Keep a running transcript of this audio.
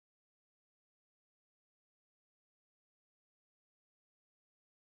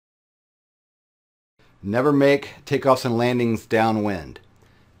Never make takeoffs and landings downwind.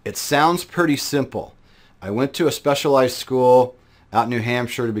 It sounds pretty simple. I went to a specialized school out in New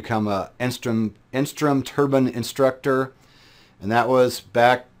Hampshire to become a Enstrom turbine instructor, and that was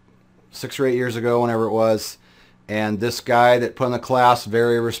back 6 or 8 years ago, whenever it was. And this guy that put on the class,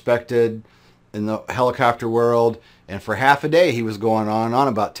 very respected in the helicopter world, and for half a day he was going on and on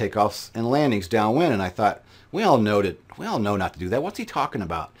about takeoffs and landings downwind, and I thought, we all know not to do that. What's he talking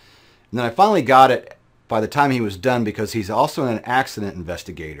about? And then I finally got it by the time he was done, because he's also an accident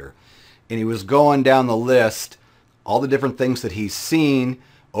investigator, and he was going down the list, all the different things that he's seen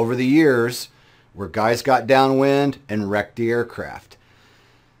over the years where guys got downwind and wrecked the aircraft.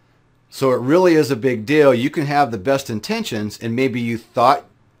 So it really is a big deal. You can have the best intentions, and maybe you thought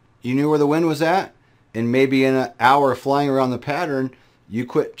you knew where the wind was at, and maybe in an hour flying around the pattern, you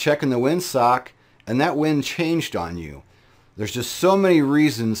quit checking the windsock, and that wind changed on you. There's just so many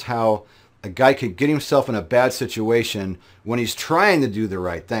reasons how a guy could get himself in a bad situation when he's trying to do the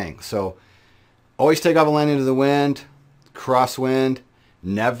right thing. So always take off and land into the wind, crosswind,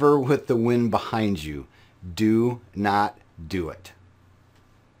 never with the wind behind you. Do not do it.